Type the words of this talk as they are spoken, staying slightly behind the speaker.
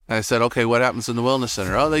And I said, okay, what happens in the wellness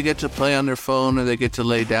center? Oh, they get to play on their phone, or they get to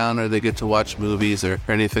lay down, or they get to watch movies or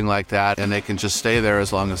anything like that, and they can just stay there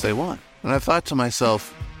as long as they want. And I thought to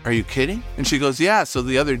myself, are you kidding? And she goes, yeah. So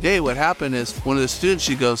the other day what happened is one of the students,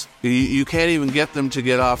 she goes, you can't even get them to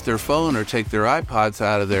get off their phone or take their iPods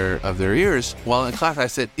out of their ears while in class. I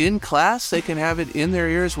said, in class? They can have it in their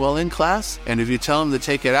ears while in class? And if you tell them to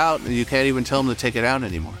take it out, you can't even tell them to take it out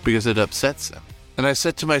anymore because it upsets them. And I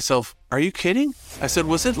said to myself, are you kidding? I said,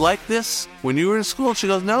 was it like this when you were in school? She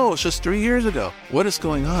goes, no, it's just 3 years ago. What is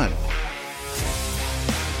going on?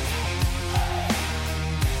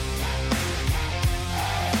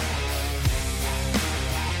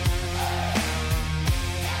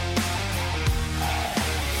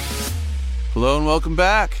 Hello and welcome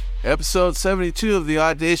back. Episode 72 of the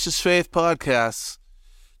Audacious Faith Podcast.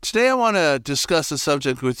 Today I want to discuss a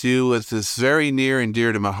subject with you that's very near and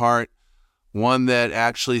dear to my heart. One that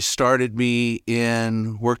actually started me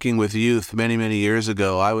in working with youth many, many years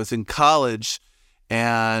ago. I was in college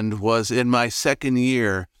and was in my second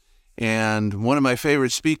year, and one of my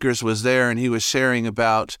favorite speakers was there, and he was sharing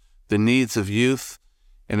about the needs of youth.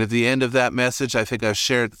 And at the end of that message, I think I've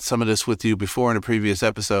shared some of this with you before in a previous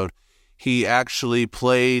episode, he actually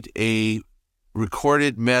played a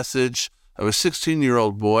recorded message of a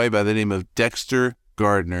 16-year-old boy by the name of Dexter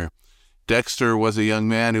Gardner. Dexter was a young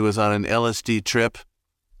man who was on an LSD trip.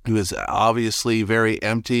 He was obviously very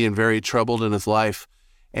empty and very troubled in his life.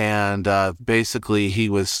 And basically, he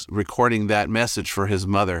was recording that message for his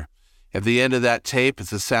mother. At the end of that tape,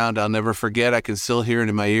 it's a sound I'll never forget. I can still hear it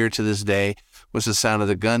in my ear to this day, was the sound of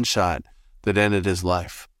the gunshot that ended his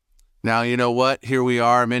life. Now, you know what? Here we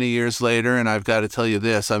are many years later, and I've got to tell you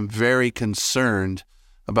this. I'm very concerned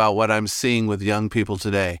about what I'm seeing with young people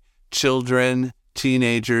today. Children,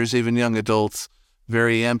 teenagers, even young adults,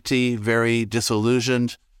 very empty, very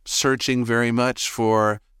disillusioned, searching very much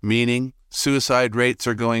for meaning. Suicide rates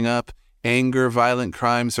are going up. Anger, violent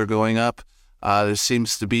crimes are going up. There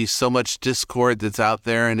seems to be so much discord that's out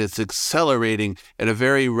there, and it's accelerating at a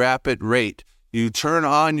very rapid rate. You turn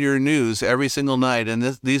on your news every single night, and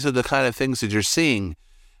these are the kind of things that you're seeing,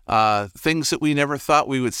 things that we never thought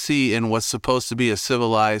we would see in what's supposed to be a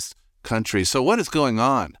civilized country. So what is going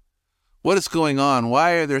on? What is going on?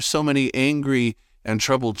 Why are there so many angry and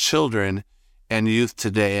troubled children and youth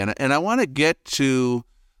today? And I want to get to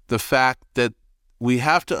the fact that we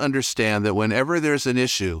have to understand that whenever there's an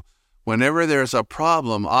issue, whenever there's a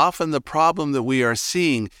problem, often the problem that we are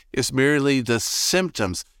seeing is merely the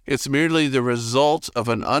symptoms. It's merely the result of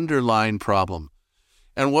an underlying problem.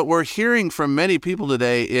 And what we're hearing from many people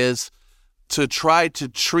today is to try to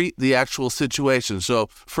treat the actual situation. So,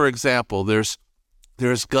 for example, there's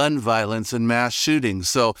gun violence and mass shootings,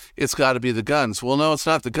 so it's got to be the guns. Well, no, it's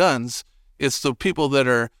not the guns. It's the people that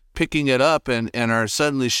are picking it up and are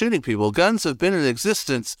suddenly shooting people. Guns have been in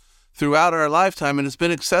existence throughout our lifetime, and it's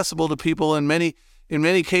been accessible to people in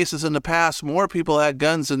many cases in the past. More people had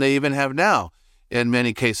guns than they even have now in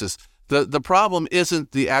many cases. The problem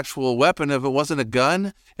isn't the actual weapon. If it wasn't a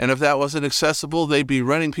gun, and if that wasn't accessible, they'd be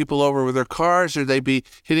running people over with their cars, or they'd be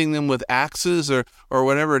hitting them with axes or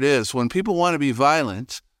whatever it is. When people want to be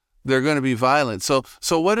violent, they're going to be violent. So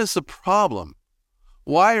what is the problem?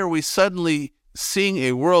 Why are we suddenly seeing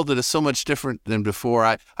a world that is so much different than before?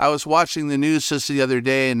 I was watching the news just the other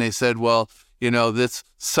day, and they said, well, this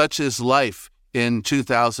such is life in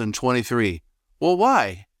 2023. Well,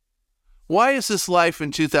 why? Why is this life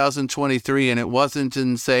in 2023 and it wasn't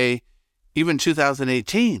in, say, even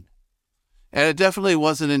 2018? And it definitely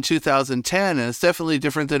wasn't in 2010, and it's definitely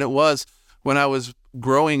different than it was when I was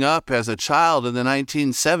growing up as a child in the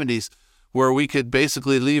 1970s, where we could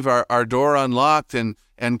basically leave our door unlocked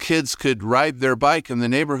and kids could ride their bike in the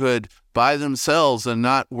neighborhood by themselves and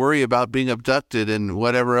not worry about being abducted and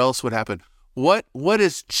whatever else would happen. What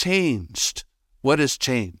has changed? What has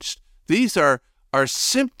changed? These are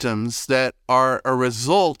symptoms that are a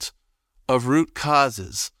result of root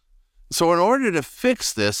causes. So in order to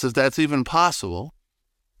fix this, if that's even possible,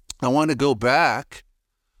 I want to go back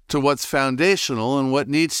to what's foundational and what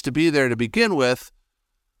needs to be there to begin with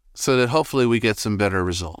so that hopefully we get some better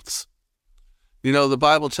results. The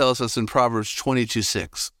Bible tells us in Proverbs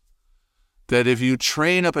 22:6 that if you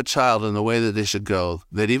train up a child in the way that they should go,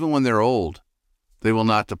 that even when they're old, they will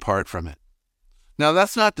not depart from it. Now,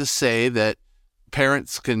 that's not to say that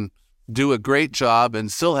parents can do a great job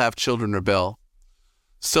and still have children rebel,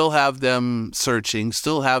 still have them searching,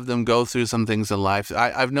 still have them go through some things in life.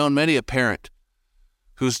 I've known many a parent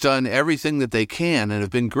who's done everything that they can and have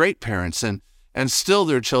been great parents, and still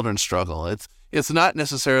their children struggle. It's not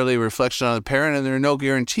necessarily a reflection on the parent, and there are no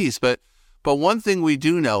guarantees, but one thing we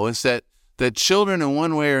do know is that that children in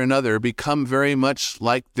one way or another become very much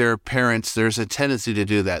like their parents. There's a tendency to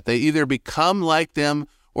do that. They either become like them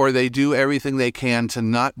or they do everything they can to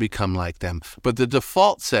not become like them. But the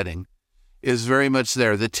default setting is very much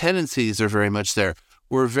there. The tendencies are very much there.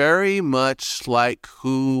 We're very much like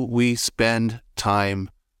who we spend time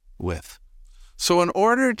with. So in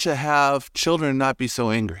order to have children not be so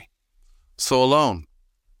angry, so alone,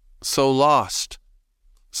 so lost,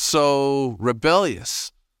 so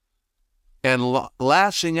rebellious, and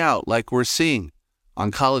lashing out like we're seeing on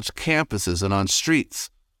college campuses and on streets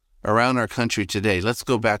around our country today, let's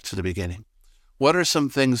go back to the beginning. What are some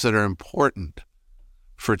things that are important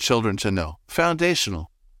for children to know? Foundational.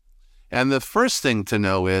 And the first thing to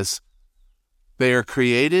know is they are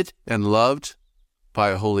created and loved by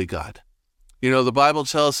a holy God. You know, the Bible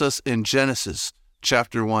tells us in Genesis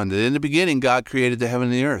chapter 1 that in the beginning God created the heaven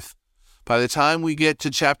and the earth. By the time we get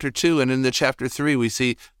to chapter 2 and into chapter 3, we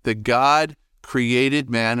see that God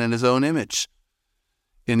created man in his own image.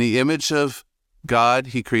 In the image of God,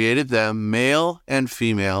 he created them, male and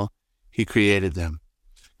female, he created them.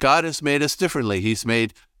 God has made us differently. He's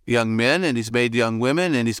made young men and he's made young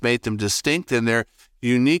women and he's made them distinct and they're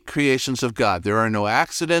unique creations of God. There are no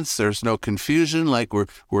accidents. There's no confusion like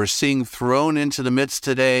we're seeing thrown into the midst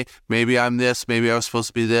today. Maybe I'm this. Maybe I was supposed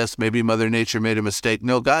to be this. Maybe Mother Nature made a mistake.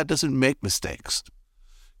 No, God doesn't make mistakes.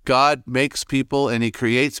 God makes people and he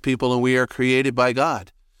creates people and we are created by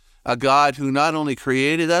God. A God who not only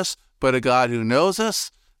created us, but a God who knows us,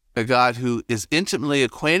 a God who is intimately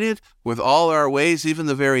acquainted with all our ways. Even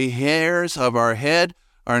the very hairs of our head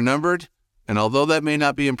are numbered. And although that may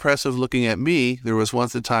not be impressive looking at me, there was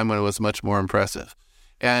once a time when it was much more impressive.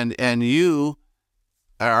 And you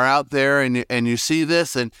are out there and you see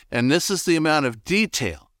this, and this is the amount of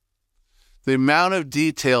detail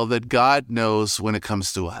that God knows when it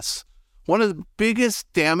comes to us. One of the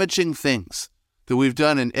biggest damaging things that we've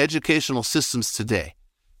done in educational systems today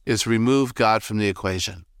is remove God from the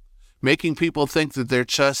equation, making people think that they're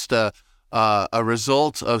just a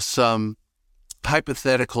result of some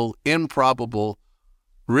hypothetical, improbable,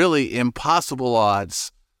 really impossible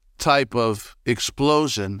odds type of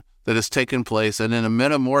explosion that has taken place and in a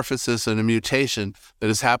metamorphosis and a mutation that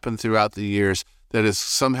has happened throughout the years that has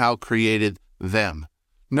somehow created them.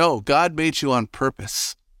 No, God made you on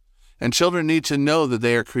purpose. And children need to know that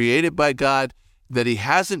they are created by God, that he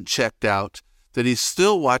hasn't checked out, that he's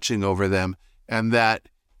still watching over them, and that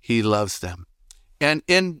he loves them. And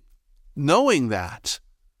in knowing that,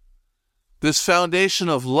 this foundation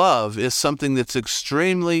of love is something that's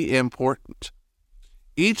extremely important.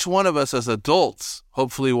 Each one of us as adults,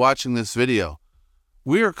 hopefully watching this video,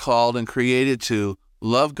 we are called and created to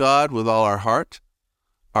love God with all our heart,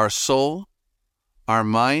 our soul, our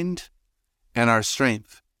mind, and our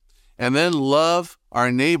strength, and then love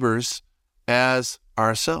our neighbors as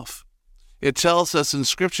ourselves. It tells us in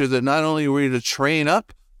Scripture that not only are we to train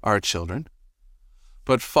up our children,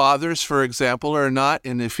 but fathers, for example, are not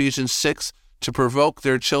in Ephesians 6 to provoke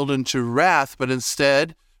their children to wrath, but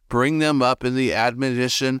instead bring them up in the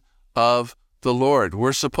admonition of the Lord.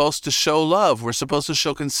 We're supposed to show love. We're supposed to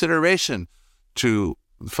show consideration to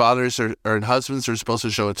fathers or husbands. Are supposed to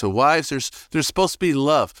show it to wives. There's supposed to be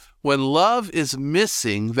love. When love is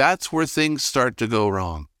missing, that's where things start to go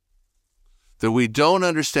wrong. That we don't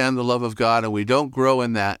understand the love of God and we don't grow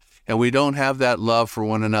in that and we don't have that love for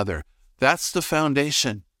one another. That's the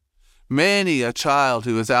foundation. Many a child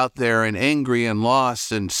who is out there and angry and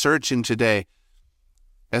lost and searching today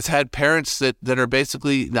has had parents that are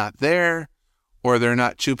basically not there, or they're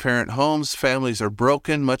not two-parent homes. Families are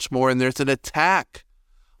broken much more, and there's an attack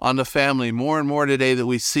on the family more and more today that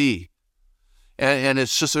we see. And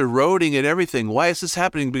it's just eroding at everything. Why is this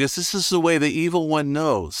happening? Because this is the way the evil one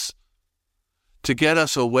knows to get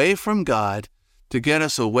us away from God, to get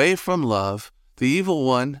us away from love. The evil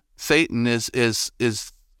one, Satan, is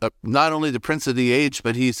not only the prince of the age,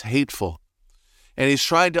 but he's hateful. And he's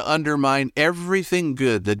tried to undermine everything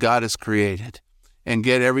good that God has created and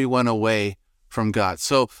get everyone away from God.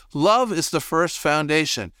 So love is the first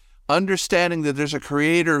foundation. Understanding that there's a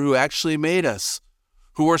creator who actually made us,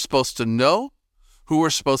 who we're supposed to know, who we're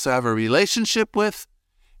supposed to have a relationship with,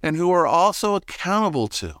 and who we're also accountable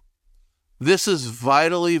to. This is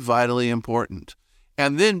vitally, vitally important.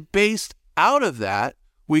 And then based out of that,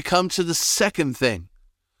 we come to the second thing,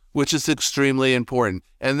 which is extremely important,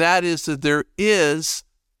 and that is that there is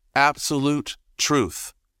absolute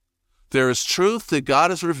truth. There is truth that God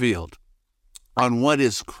has revealed on what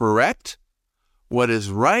is correct, what is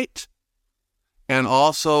right, and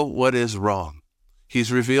also what is wrong.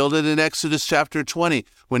 He's revealed it in Exodus chapter 20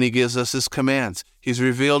 when he gives us his commands. He's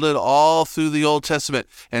revealed it all through the Old Testament.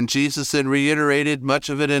 And Jesus then reiterated much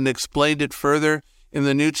of it and explained it further in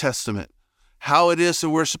the New Testament. How it is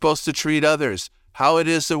that we're supposed to treat others, how it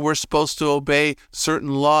is that we're supposed to obey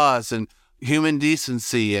certain laws and human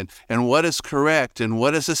decency, and what is correct and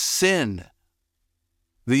what is a sin.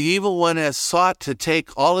 The evil one has sought to take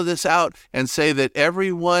all of this out and say that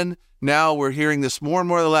everyone, now we're hearing this more and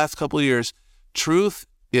more the last couple of years, truth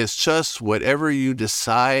is just whatever you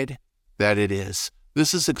decide that it is.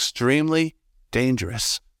 This is extremely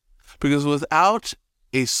dangerous, because without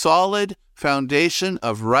a solid foundation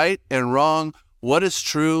of right and wrong, what is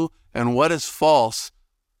true and what is false,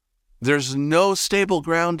 there's no stable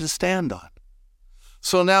ground to stand on.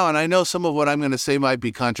 So now, and I know some of what I'm going to say might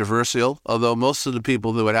be controversial, although most of the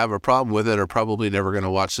people that would have a problem with it are probably never going to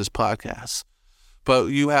watch this podcast. But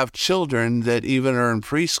you have children that even are in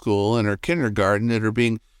preschool and or kindergarten that are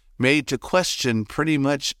being made to question pretty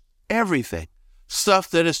much everything. Stuff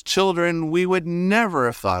that as children we would never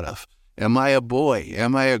have thought of. Am I a boy?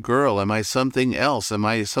 Am I a girl? Am I something else? Am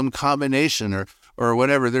I some combination or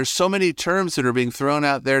whatever? There's so many terms that are being thrown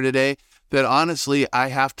out there today that honestly I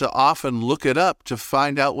have to often look it up to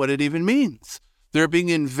find out what it even means. They're being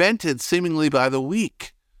invented seemingly by the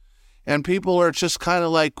week. And people are just kind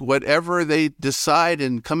of like whatever they decide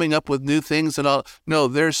and coming up with new things and all. No,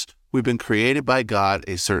 we've been created by God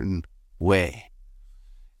a certain way.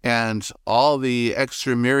 And all the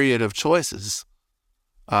extra myriad of choices,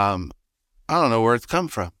 I don't know where it's come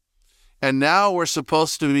from. And now we're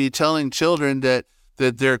supposed to be telling children that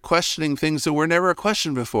they're questioning things that were never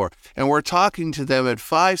questioned before. And we're talking to them at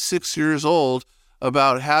 5, 6 years old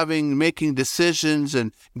about making decisions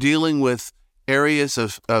and dealing with areas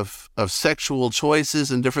of sexual choices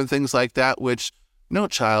and different things like that, which no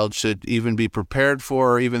child should even be prepared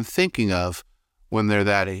for or even thinking of when they're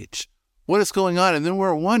that age. What is going on? And then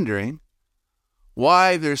we're wondering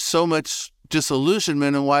why there's so much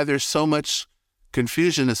disillusionment and why there's so much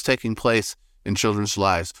confusion that's taking place in children's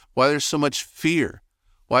lives, why there's so much fear,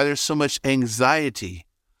 why there's so much anxiety,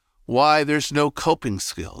 why there's no coping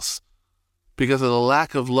skills, because of the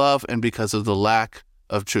lack of love and because of the lack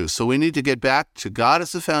of truth. So we need to get back to God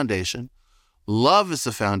as the foundation, love as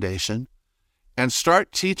the foundation, and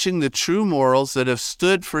start teaching the true morals that have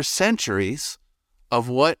stood for centuries of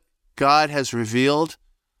what God has revealed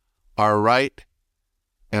are right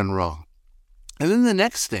and wrong. And then the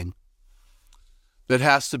next thing that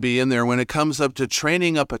has to be in there when it comes up to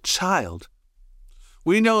training up a child,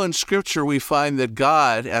 we know in Scripture we find that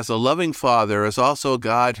God, as a loving Father, is also a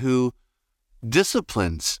God who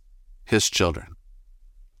disciplines his children.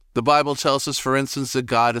 The Bible tells us, for instance, that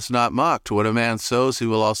God is not mocked. What a man sows, he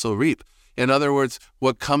will also reap. In other words,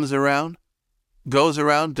 what comes around, goes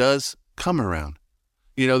around, does come around.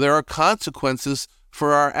 You know, there are consequences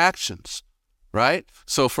for our actions, right?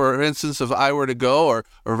 So, for instance, if I were to go or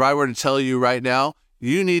if I were to tell you right now,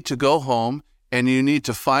 you need to go home and you need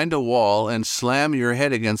to find a wall and slam your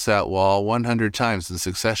head against that wall 100 times in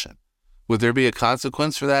succession. Would there be a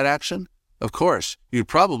consequence for that action? Of course. You'd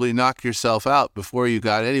probably knock yourself out before you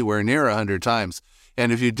got anywhere near 100 times.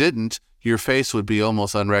 And if you didn't, your face would be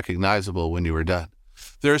almost unrecognizable when you were done.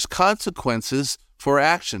 There's consequences for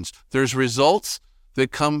actions. There's results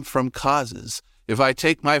that come from causes. If I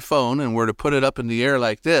take my phone and were to put it up in the air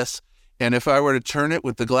like this, and if I were to turn it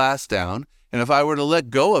with the glass down, and if I were to let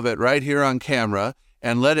go of it right here on camera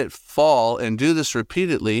and let it fall and do this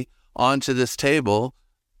repeatedly onto this table,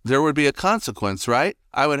 there would be a consequence, right?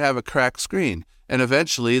 I would have a cracked screen, and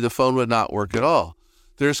eventually the phone would not work at all.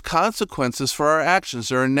 There's consequences for our actions.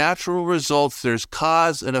 There are natural results. There's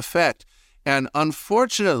cause and effect. And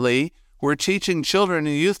unfortunately, we're teaching children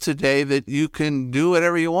and youth today that you can do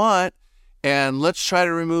whatever you want, and let's try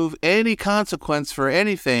to remove any consequence for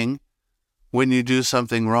anything when you do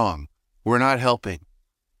something wrong. We're not helping.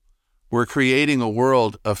 We're creating a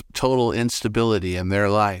world of total instability in their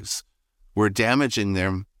lives. We're damaging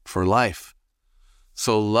them for life.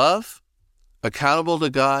 So love, accountable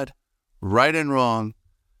to God, right and wrong,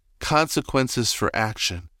 consequences for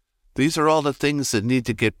action. These are all the things that need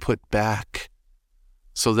to get put back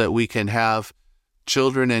so that we can have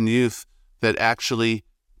children and youth that actually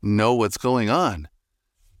know what's going on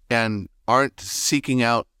and aren't seeking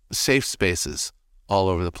out safe spaces all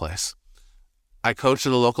over the place. I coach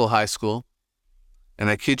at a local high school, and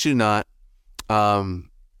I kid you not,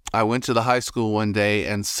 I went to the high school one day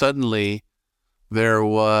and suddenly there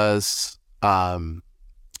was a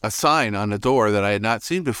sign on the door that I had not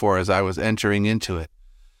seen before as I was entering into it.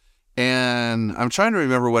 And I'm trying to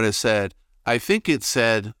remember what it said. I think it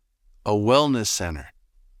said a wellness center.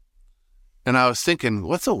 And I was thinking,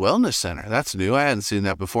 what's a wellness center? That's new. I hadn't seen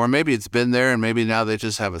that before. Maybe it's been there, and maybe now they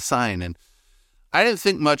just have a sign. And I didn't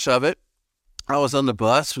think much of it. I was on the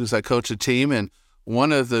bus because I coach a team, and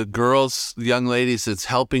one of the girls, the young ladies that's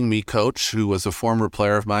helping me coach, who was a former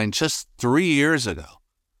player of mine just 3 years ago,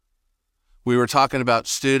 we were talking about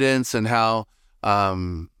students and how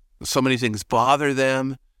so many things bother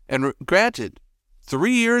them. And granted,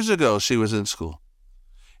 3 years ago, she was in school.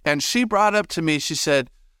 And she brought up to me, she said,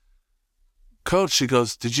 Coach, she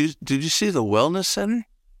goes, did you see the wellness center?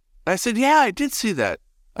 I said, yeah, I did see that.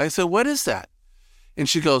 I said, what is that? And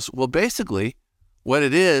she goes, well, basically, what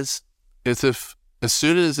it is if a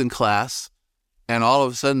student is in class and all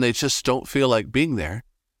of a sudden they just don't feel like being there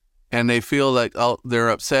and they feel like they're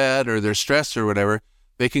upset or they're stressed or whatever,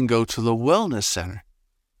 they can go to the wellness center.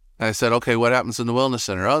 I said, okay, what happens in the wellness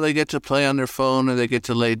center? Oh, they get to play on their phone, or they get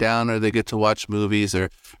to lay down, or they get to watch movies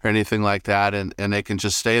or anything like that, and they can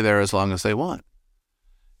just stay there as long as they want.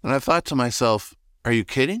 And I thought to myself, are you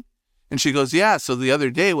kidding? And she goes, yeah. So the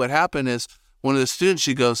other day what happened is one of the students,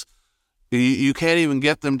 she goes, you can't even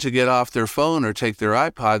get them to get off their phone or take their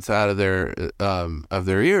iPods out of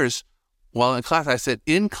their ears while in class. I said,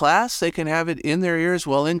 in class? They can have it in their ears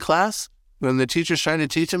while in class? When the teacher's trying to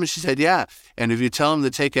teach them? And she said, yeah. And if you tell them to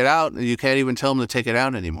take it out, you can't even tell them to take it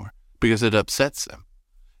out anymore because it upsets them.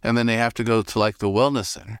 And then they have to go to like the wellness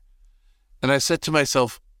center. And I said to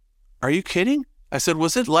myself, are you kidding? I said,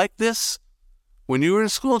 was it like this when you were in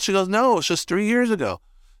school? And she goes, no, it was just 3 years ago,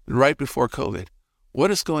 right before COVID. What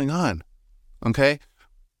is going on? Okay.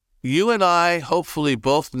 You and I hopefully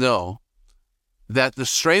both know that the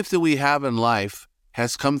strength that we have in life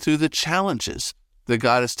has come through the challenges that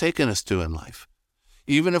God has taken us to in life.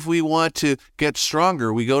 Even if we want to get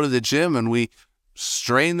stronger, we go to the gym and we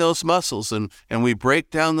strain those muscles and we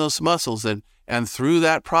break down those muscles and through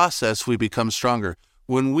that process we become stronger.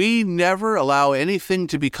 When we never allow anything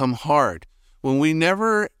to become hard, when we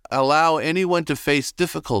never allow anyone to face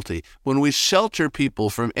difficulty, when we shelter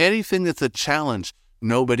people from anything that's a challenge,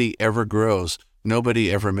 nobody ever grows,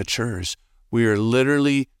 nobody ever matures. We are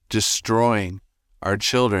literally destroying our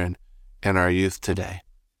children and our youth today.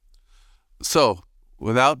 So,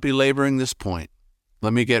 without belaboring this point,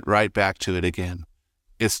 let me get right back to it again.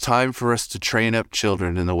 It's time for us to train up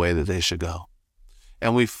children in the way that they should go.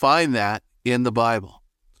 And we find that in the Bible.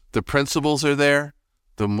 The principles are there.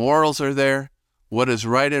 The morals are there. What is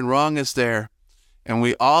right and wrong is there. And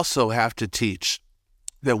we also have to teach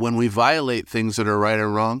that when we violate things that are right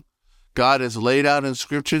or wrong, God has laid out in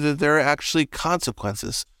Scripture that there are actually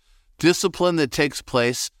consequences, discipline that takes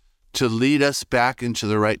place to lead us back into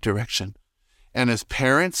the right direction. And as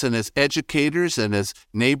parents and as educators and as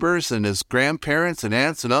neighbors and as grandparents and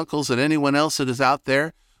aunts and uncles and anyone else that is out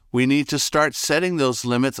there, we need to start setting those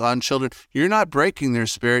limits on children. You're not breaking their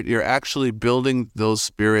spirit. You're actually building those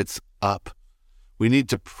spirits up. We need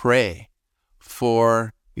to pray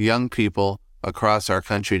for young people across our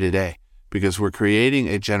country today because we're creating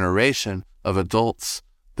a generation of adults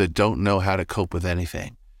that don't know how to cope with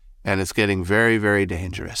anything. And it's getting very, very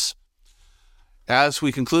dangerous. As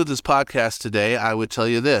we conclude this podcast today, I would tell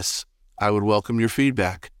you this. I would welcome your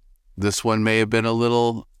feedback. This one may have been a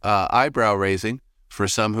little eyebrow-raising for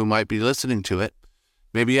some who might be listening to it.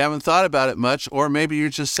 Maybe you haven't thought about it much, or maybe you're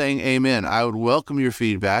just saying amen. I would welcome your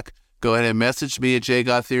feedback. Go ahead and message me at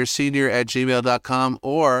jgothirsenior@gmail.com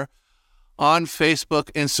or on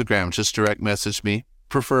Facebook, Instagram. Just direct message me.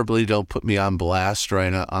 Preferably don't put me on blast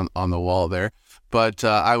right on the wall there. But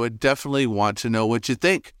I would definitely want to know what you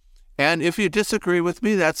think. And if you disagree with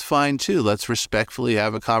me, that's fine too. Let's respectfully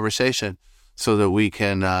have a conversation so that we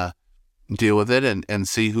can deal with it and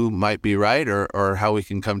see who might be right or how we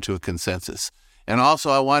can come to a consensus. And also,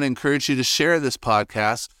 I want to encourage you to share this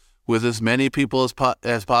podcast with as many people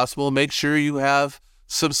as possible. Make sure you have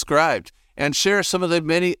subscribed and share some of the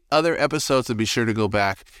many other episodes, and be sure to go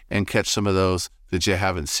back and catch some of those that you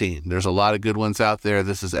haven't seen. There's a lot of good ones out there.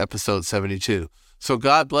 This is episode 72. So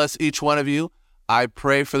God bless each one of you. I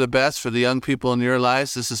pray for the best for the young people in your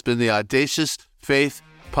lives. This has been the Audacious Faith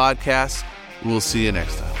Podcast. We'll see you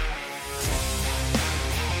next time.